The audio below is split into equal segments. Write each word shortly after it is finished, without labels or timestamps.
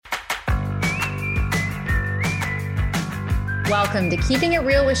Welcome to Keeping It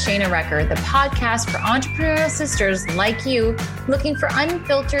Real with Shayna Recker, the podcast for entrepreneurial sisters like you looking for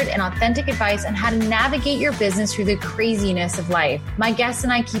unfiltered and authentic advice on how to navigate your business through the craziness of life. My guests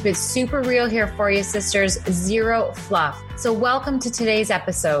and I keep it super real here for you, sisters, zero fluff. So welcome to today's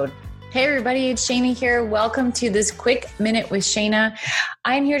episode. Hey everybody, it's Shayna here. Welcome to this quick minute with Shayna.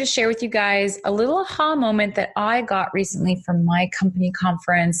 I'm here to share with you guys a little aha moment that I got recently from my company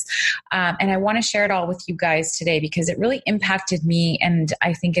conference. And I want to share it all with you guys today because it really impacted me. And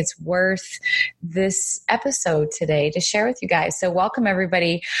I think it's worth this episode today to share with you guys. So welcome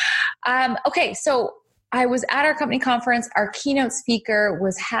everybody. Okay, so I was at our company conference. Our keynote speaker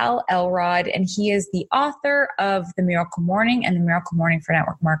was Hal Elrod, and he is the author of The Miracle Morning and The Miracle Morning for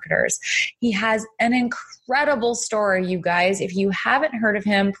Network Marketers. He has an incredible story, you guys. If you haven't heard of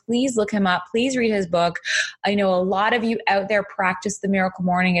him, please look him up. Please read his book. I know a lot of you out there practice The Miracle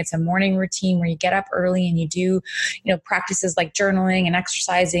Morning. It's a morning routine where you get up early and you do, practices like journaling and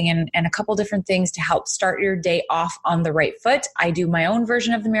exercising and a couple different things to help start your day off on the right foot. I do my own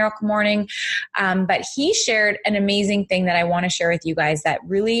version of The Miracle Morning, but he shared an amazing thing that I want to share with you guys that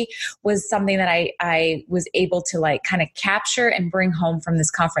really was something that I was able to kind of capture and bring home from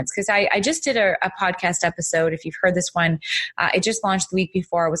this conference. Because I just did a podcast episode. If you've heard this one, it just launched the week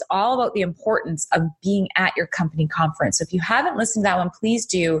before. It was all about the importance of being at your company conference. So if you haven't listened to that one, please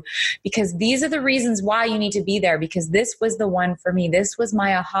do, because these are the reasons why you need to be there, because this was the one for me. This was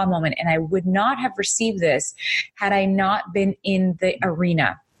my aha moment. And I would not have received this had I not been in the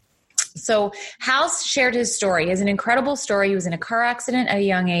arena. So Hal shared his story. He has an incredible story. He was in a car accident at a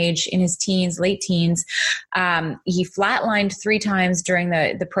young age in his teens, late teens. He flatlined 3 times during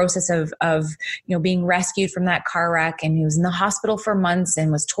the process of being rescued from that car wreck. And he was in the hospital for months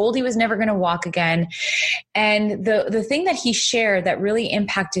and was told he was never going to walk again. And the thing that he shared that really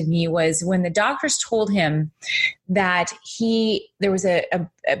impacted me was when the doctors told him that there was a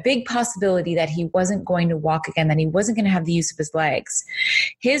big possibility that he wasn't going to walk again, that he wasn't going to have the use of his legs.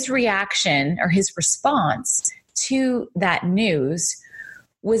 His reaction or his response to that news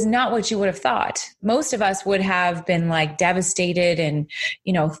was not what you would have thought. Most of us would have been devastated and,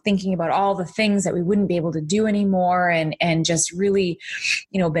 thinking about all the things that we wouldn't be able to do anymore and just really,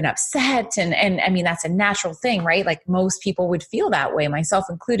 been upset. And I mean, that's a natural thing, right? Like most people would feel that way, myself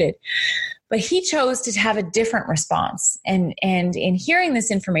included. But he chose to have a different response. And in hearing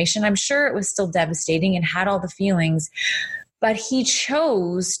this information, I'm sure it was still devastating and had all the feelings, but he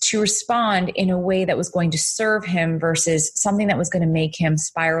chose to respond in a way that was going to serve him versus something that was going to make him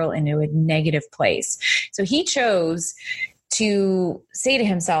spiral into a negative place. So he chose to say to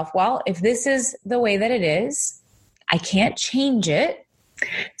himself, well, if this is the way that it is, I can't change it.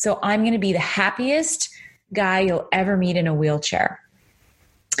 So I'm going to be the happiest guy you'll ever meet in a wheelchair.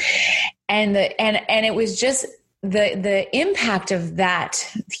 And it was just the impact of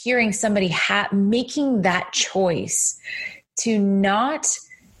that, hearing somebody making that choice to not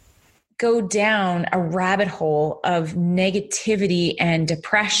go down a rabbit hole of negativity and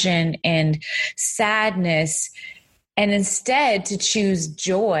depression and sadness, and instead to choose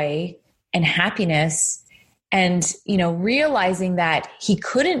joy and happiness and, realizing that he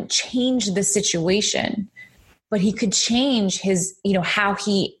couldn't change the situation, but he could change his, how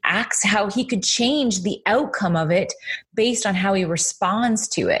he acts, how he could change the outcome of it based on how he responds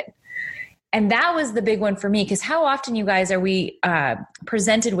to it. And that was the big one for me, because how often, you guys, are we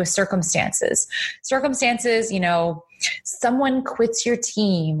presented with circumstances, someone quits your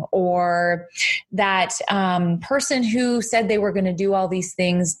team, or that person who said they were going to do all these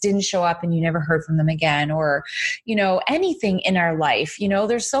things didn't show up and you never heard from them again, or, anything in our life.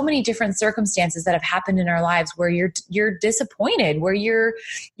 There's so many different circumstances that have happened in our lives where you're disappointed, where your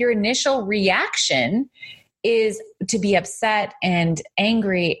initial reaction is to be upset and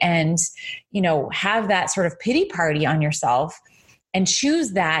angry and, have that sort of pity party on yourself and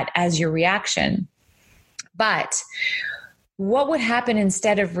choose that as your reaction. But what would happen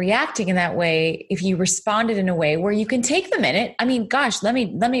instead of reacting in that way if you responded in a way where you can take the minute? I mean, gosh, let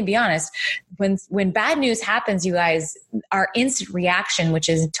me be honest. When bad news happens, you guys, our instant reaction, which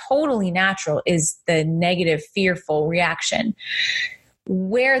is totally natural, is the negative, fearful reaction.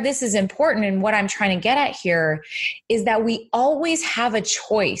 Where this is important and what I'm trying to get at here is that we always have a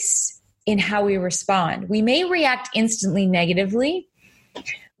choice in how we respond. We may react instantly negatively,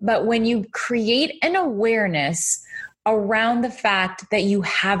 but when you create an awareness around the fact that you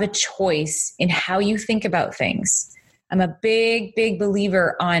have a choice in how you think about things, I'm a big, big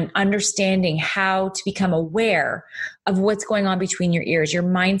believer on understanding how to become aware of what's going on between your ears, your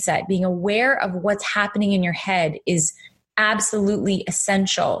mindset. Being aware of what's happening in your head is absolutely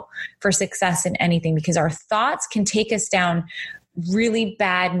essential for success in anything, because our thoughts can take us down into really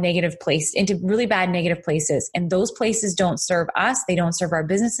bad negative places. And those places don't serve us. They don't serve our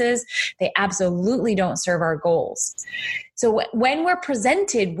businesses. They absolutely don't serve our goals. So when we're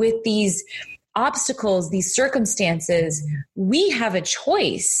presented with these obstacles, these circumstances, we have a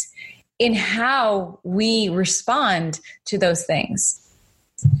choice in how we respond to those things.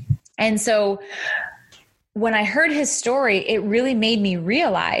 And so when I heard his story, it really made me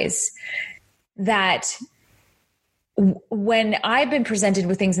realize that when I've been presented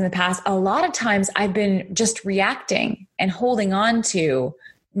with things in the past, a lot of times I've been just reacting and holding on to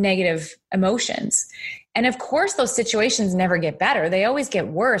negative emotions. And of course, those situations never get better. They always get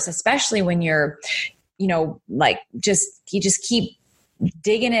worse, especially when you're, you just keep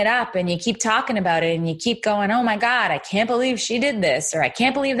digging it up and you keep talking about it and you keep going, oh my God, I can't believe she did this, or I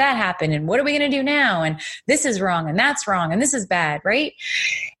can't believe that happened. And what are we going to do now? And this is wrong and that's wrong and this is bad, right?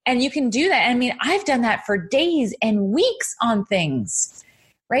 And you can do that. I mean, I've done that for days and weeks on things,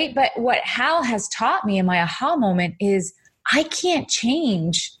 right? But what Hal has taught me in my aha moment is I can't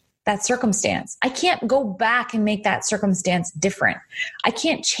change that circumstance. I can't go back and make that circumstance different. I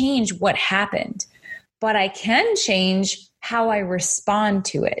can't change what happened, but I can change how I respond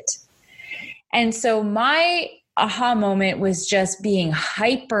to it. And so my aha moment was just being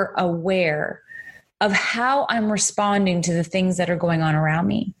hyper aware of how I'm responding to the things that are going on around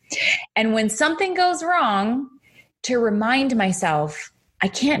me. And when something goes wrong, to remind myself, I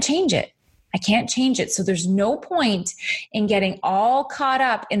can't change it. I can't change it. So there's no point in getting all caught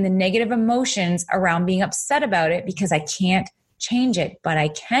up in the negative emotions around being upset about it, because I can't change it, but I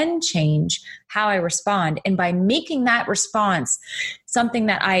can change how I respond. And by making that response something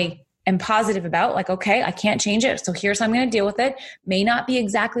that I am positive about, like, okay, I can't change it, so here's how I'm going to deal with it. May not be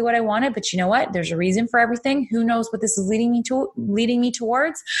exactly what I wanted, but you know what? There's a reason for everything. Who knows what this is leading me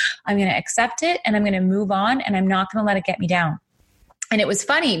towards? I'm going to accept it and I'm going to move on, and I'm not going to let it get me down. And it was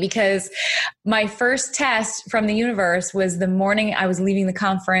funny because my first test from the universe was the morning I was leaving the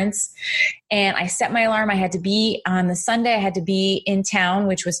conference, and I set my alarm. I had to be on the Sunday. I had to be in town,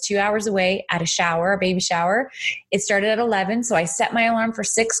 which was 2 hours away, at a baby shower. It started at 11. So I set my alarm for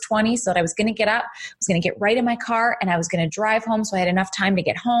 6:20 so that I was going to get up, I was going to get right in my car, and I was going to drive home. So I had enough time to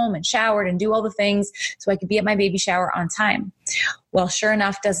get home and showered and do all the things so I could be at my baby shower on time. Well, sure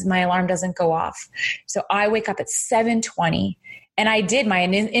enough, my alarm doesn't go off. So I wake up at 7:20. And I did. My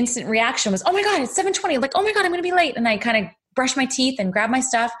instant reaction was, oh my God, it's 7:20. Like, oh my God, I'm going to be late. And I kind of brushed my teeth and grabbed my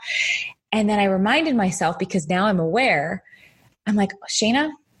stuff. And then I reminded myself, because now I'm aware, I'm like,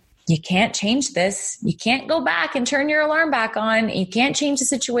 Shayna, you can't change this. You can't go back and turn your alarm back on. You can't change the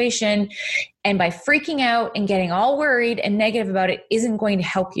situation. And by freaking out and getting all worried and negative about it isn't going to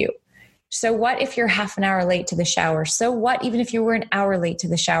help you. So what if you're half an hour late to the shower? So what, even if you were an hour late to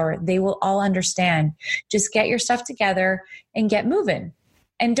the shower? They will all understand. Just get your stuff together and get moving.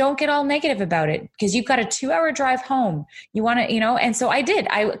 And don't get all negative about it, because you've got a 2-hour drive home. You want to, and so I did.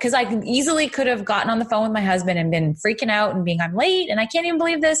 Because I easily could have gotten on the phone with my husband and been freaking out and being, I'm late and I can't even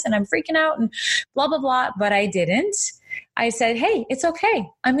believe this and I'm freaking out and blah, blah, blah. But I didn't. I said, hey, it's okay.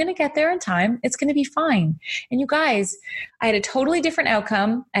 I'm going to get there in time. It's going to be fine. And you guys, I had a totally different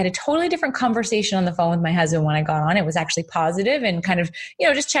outcome. I had a totally different conversation on the phone with my husband when I got on. It was actually positive and kind of,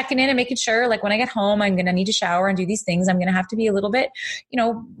 just checking in and making sure, like, when I get home, I'm going to need to shower and do these things. I'm going to have to be a little bit,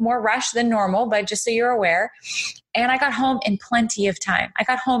 more rushed than normal, but just so you're aware. And I got home in plenty of time. I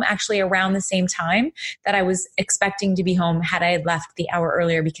got home actually around the same time that I was expecting to be home had I had left the hour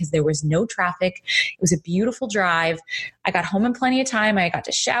earlier, because there was no traffic. It was a beautiful drive. I got home in plenty of time. I got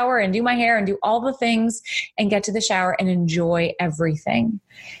to shower and do my hair and do all the things and get to the shower and enjoy everything.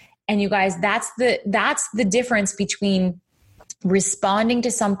 And you guys, that's the difference between responding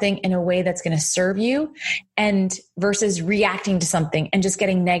to something in a way that's going to serve you and versus reacting to something and just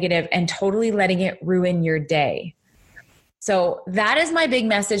getting negative and totally letting it ruin your day. So that is my big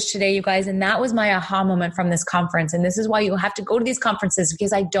message today, you guys. And that was my aha moment from this conference. And this is why you have to go to these conferences,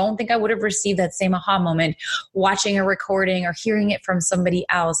 because I don't think I would have received that same aha moment watching a recording or hearing it from somebody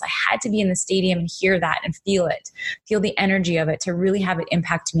else. I had to be in the stadium and hear that and feel it, feel the energy of it to really have it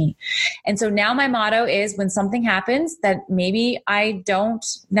impact me. And so now my motto is, when something happens that maybe I don't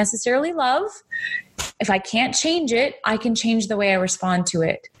necessarily love, if I can't change it, I can change the way I respond to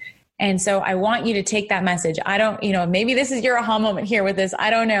it. And so I want you to take that message. I don't, maybe this is your aha moment here with this.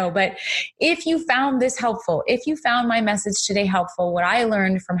 I don't know. But if you found this helpful, if you found my message today helpful, what I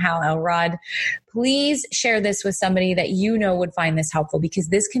learned from Hal Elrod, please share this with somebody that you know would find this helpful, because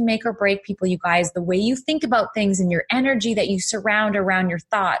this can make or break people, you guys. The way you think about things and your energy that you surround around your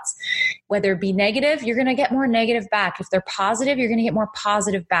thoughts, whether it be negative, you're going to get more negative back. If they're positive, you're going to get more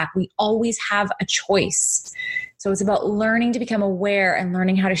positive back. We always have a choice. So it's about learning to become aware and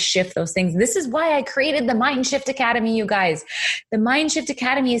learning how to shift those things. This is why I created the Mind Shift Academy, you guys. The Mind Shift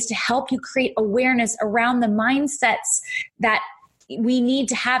Academy is to help you create awareness around the mindsets that we need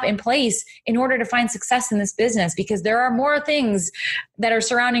to have in place in order to find success in this business, because there are more things that are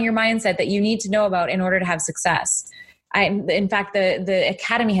surrounding your mindset that you need to know about in order to have success. In fact, the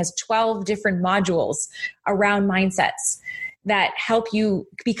Academy has 12 different modules around mindsets that help you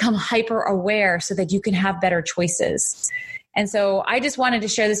become hyper aware so that you can have better choices. And so I just wanted to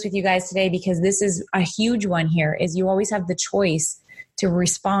share this with you guys today, because this is a huge one here, is you always have the choice to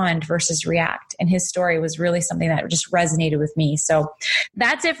respond versus react. And his story was really something that just resonated with me. So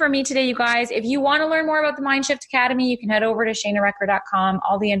that's it for me today, you guys. If you want to learn more about the Mind Shift Academy, you can head over to ShanaRecker.com.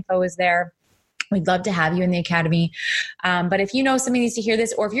 All the info is there. We'd love to have you in the Academy. But if you know somebody needs to hear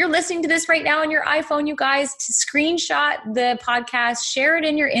this, or if you're listening to this right now on your iPhone, you guys, to screenshot the podcast, share it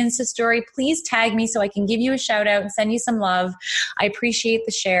in your Insta story. Please tag me so I can give you a shout out and send you some love. I appreciate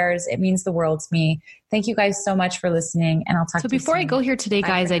the shares. It means the world to me. Thank you guys so much for listening, and I'll talk to you soon. So before I go here today,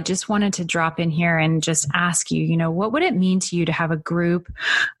 guys, I just wanted to drop in here and just ask you, what would it mean to you to have a group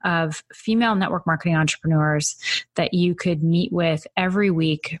of female network marketing entrepreneurs that you could meet with every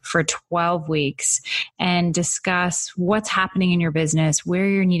week for 12 weeks and discuss what's happening in your business, where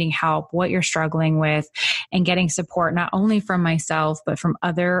you're needing help, what you're struggling with, and getting support not only from myself, but from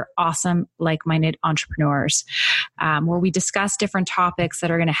other awesome, like-minded entrepreneurs, where we discuss different topics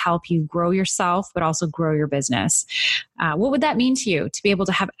that are going to help you grow yourself, but also grow your business. What would that mean to you to be able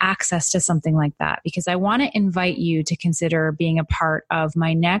to have access to something like that? Because I want to invite you to consider being a part of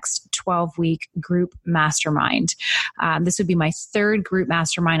my next 12-week group mastermind. This would be my third group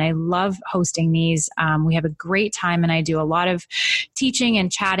mastermind. I love hosting these. We have a great time, and I do a lot of teaching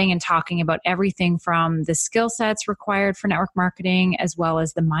and chatting and talking about everything from the skill sets required for network marketing, as well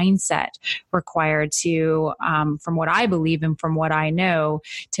as the mindset required to, from what I believe and from what I know,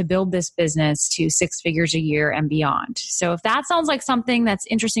 to build this business to 6 figures a year and beyond. So if that sounds like something that's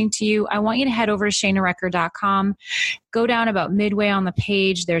interesting to you, I want you to head over to ShanaRecker.com. Go down about midway on the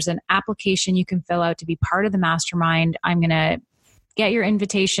page. There's an application you can fill out to be part of the mastermind. I'm going to get your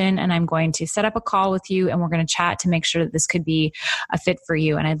invitation, and I'm going to set up a call with you, and we're going to chat to make sure that this could be a fit for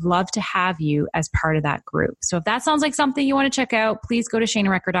you. And I'd love to have you as part of that group. So if that sounds like something you want to check out, please go to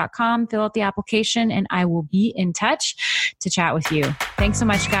ShanaRecker.com, fill out the application, and I will be in touch to chat with you. Thanks so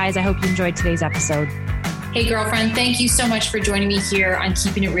much, guys. I hope you enjoyed today's episode. Hey, girlfriend, thank you so much for joining me here on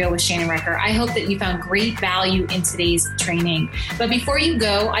Keeping It Real with Shana Recker. I hope that you found great value in today's training. But before you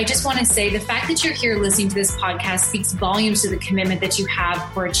go, I just want to say the fact that you're here listening to this podcast speaks volumes to the commitment that you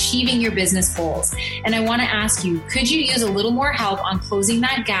have for achieving your business goals. And I want to ask you, could you use a little more help on closing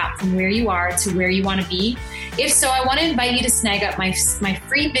that gap from where you are to where you want to be? If so, I want to invite you to snag up my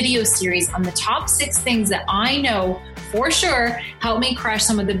free video series on the top 6 things that I know for sure help me crush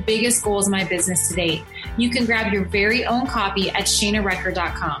some of the biggest goals in my business to date. You can grab your very own copy at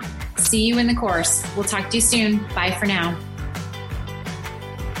ShanaRecker.com. See you in the course. We'll talk to you soon. Bye for now.